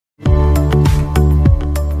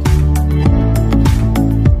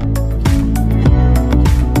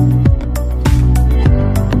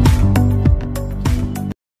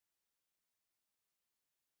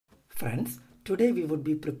Today we would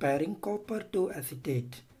be preparing copper to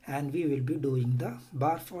acetate and we will be doing the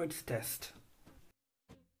Barfoeds test.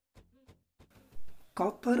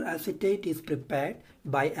 Copper acetate is prepared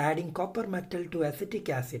by adding copper metal to acetic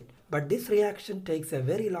acid, but this reaction takes a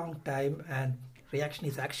very long time and reaction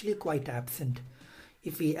is actually quite absent.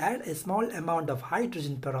 If we add a small amount of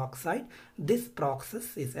hydrogen peroxide, this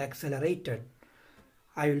process is accelerated.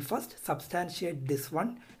 I will first substantiate this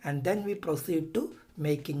one and then we proceed to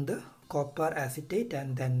making the copper acetate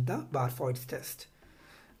and then the Barfoeds test.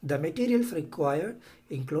 The materials required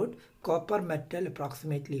include copper metal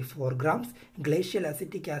approximately 4 grams, glacial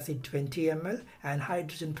acetic acid 20 ml and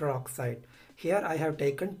hydrogen peroxide. Here I have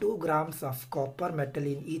taken 2 grams of copper metal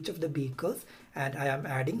in each of the beakers and I am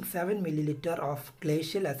adding 7 milliliter of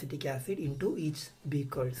glacial acetic acid into each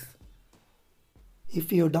beakers.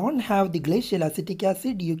 If you don't have the glacial acetic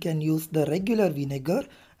acid, you can use the regular vinegar,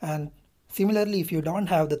 and similarly if you don't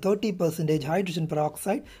have the 30% hydrogen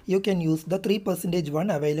peroxide, you can use the 3% one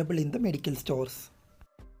available in the medical stores.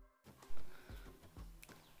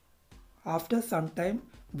 After some time,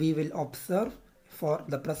 we will observe for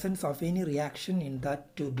the presence of any reaction in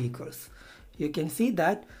that 2 beakers. You can see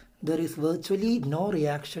that there is virtually no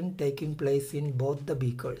reaction taking place in both the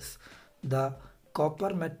beakers. The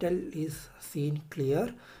copper metal is seen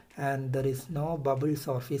clear and there is no bubbles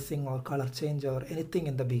or fizzing or color change or anything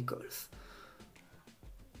in the beakers.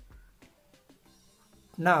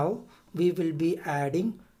 Now we will be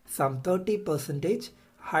adding some 30%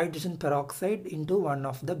 hydrogen peroxide into one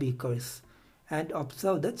of the beakers and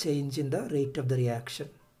observe the change in the rate of the reaction.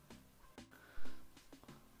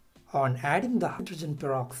 On adding the hydrogen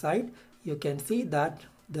peroxide, you can see that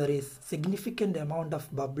there is significant amount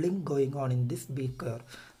of bubbling going on in this beaker,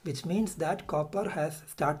 which means that copper has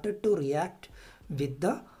started to react with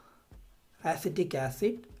the acetic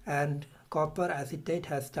acid and copper acetate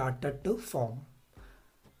has started to form.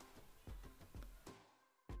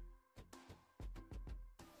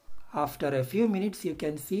 After a few minutes, you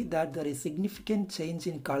can see that there is significant change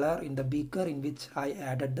in color in the beaker in which I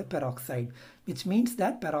added the peroxide, which means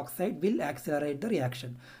that peroxide will accelerate the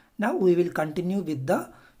reaction. Now we will continue with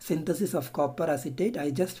the synthesis of copper acetate.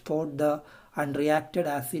 I just poured the unreacted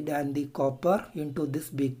acid and the copper into this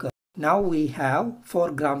beaker. Now we have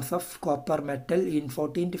 4 grams of copper metal in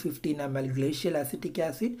 14 to 15 ml glacial acetic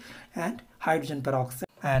acid and hydrogen peroxide.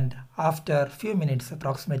 And after a few minutes,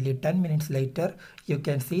 approximately 10 minutes later, you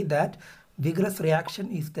can see that vigorous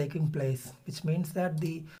reaction is taking place, which means that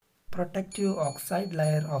the protective oxide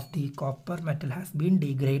layer of the copper metal has been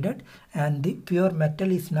degraded and the pure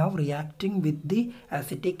metal is now reacting with the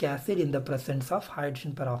acetic acid in the presence of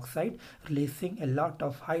hydrogen peroxide, releasing a lot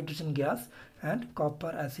of hydrogen gas and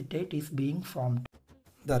copper acetate is being formed.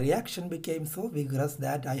 The reaction became so vigorous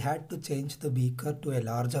that I had to change the beaker to a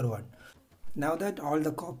larger one. Now that all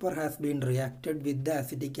the copper has been reacted with the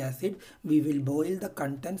acetic acid, we will boil the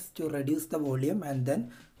contents to reduce the volume and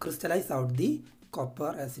then crystallize out the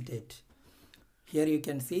copper acetate. Here you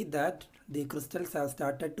can see that the crystals have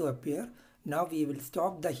started to appear. Now we will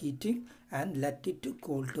stop the heating and let it to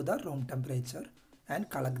cool to the room temperature and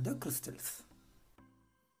collect the crystals.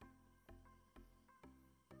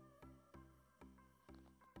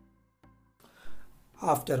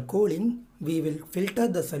 After cooling, we will filter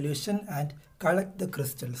the solution and collect the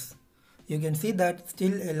crystals. You can see that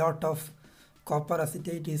still a lot of copper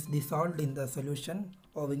acetate is dissolved in the solution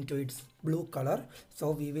owing to its blue color. So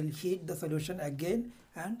we will heat the solution again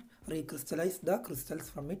and recrystallize the crystals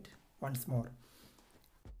from it once more.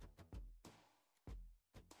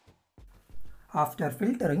 After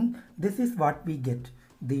filtering, this is what we get: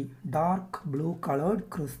 the dark blue colored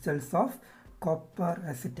crystals of copper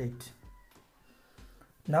acetate.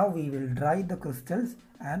 Now we will dry the crystals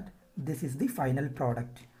and this is the final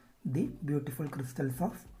product, the beautiful crystals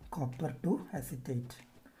of copper to acetate.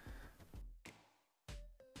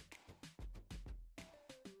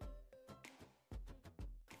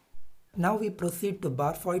 Now we proceed to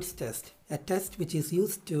Barfoeds test, a test which is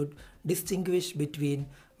used to distinguish between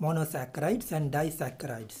monosaccharides and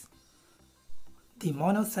disaccharides. The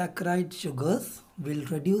monosaccharide sugars will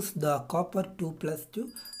reduce the copper 2+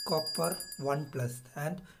 to copper 1+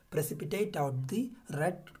 and precipitate out the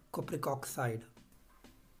red cupric oxide.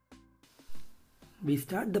 We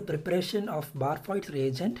start the preparation of Barfoeds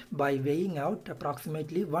reagent by weighing out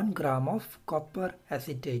approximately 1 gram of copper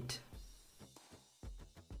acetate.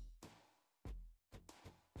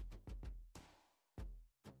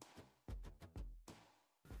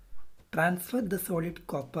 Transfer the solid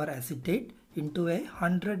copper acetate into a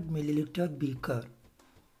 100 milliliter beaker.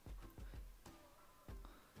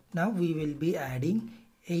 Now we will be adding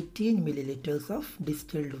 18 milliliters of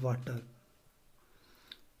distilled water.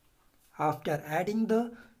 After adding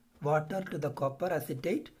the water to the copper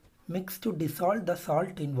acetate, mix to dissolve the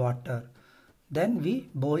salt in water. Then we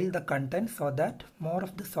boil the contents so that more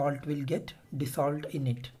of the salt will get dissolved in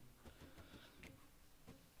it.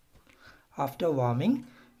 After warming,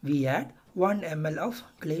 we add 1 ml of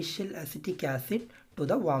glacial acetic acid to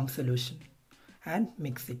the warm solution and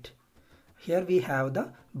mix it. Here we have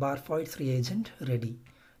the Barfoeds reagent ready.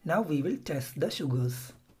 Now we will test the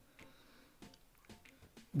sugars.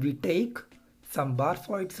 We take some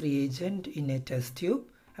Barfoeds reagent in a test tube,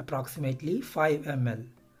 approximately 5 ml.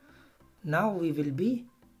 Now we will be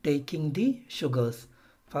taking the sugars.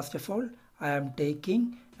 First of all, I am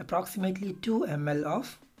taking approximately 2 ml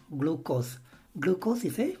of glucose. Glucose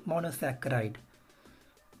is a monosaccharide.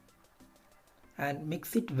 And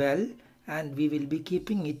mix it well, and we will be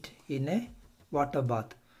keeping it in a water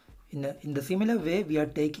bath. In the similar way, we are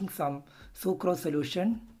taking some sucrose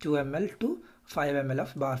solution 2 ml to 5 ml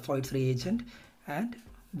of Barfoeds reagent, and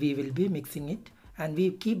we will be mixing it, and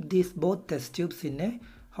we keep these both test tubes in a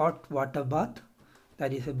hot water bath,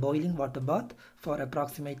 that is a boiling water bath, for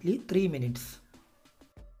approximately 3 minutes.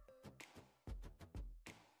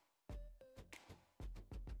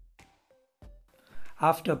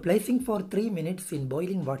 After placing for 3 minutes in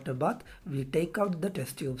boiling water bath, we take out the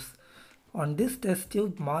test tubes. On this test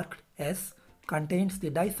tube marked S contains the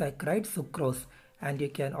disaccharide sucrose, and you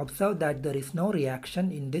can observe that there is no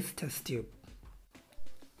reaction in this test tube.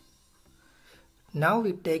 Now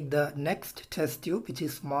we take the next test tube, which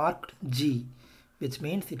is marked G, which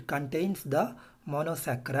means it contains the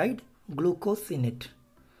monosaccharide glucose in it.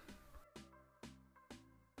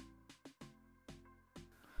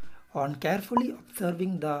 On carefully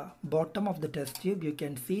observing the bottom of the test tube, you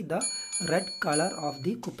can see the red color of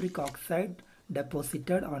the cupric oxide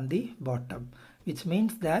deposited on the bottom, which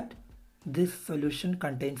means that this solution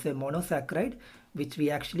contains a monosaccharide, which we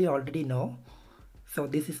actually already know. So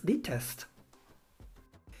this is the test.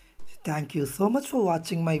 Thank you so much for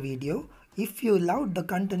watching my video. If you loved the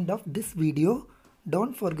content of this video,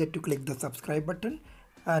 don't forget to click the subscribe button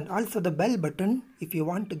and also the bell button if you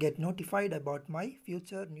want to get notified about my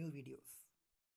future new videos.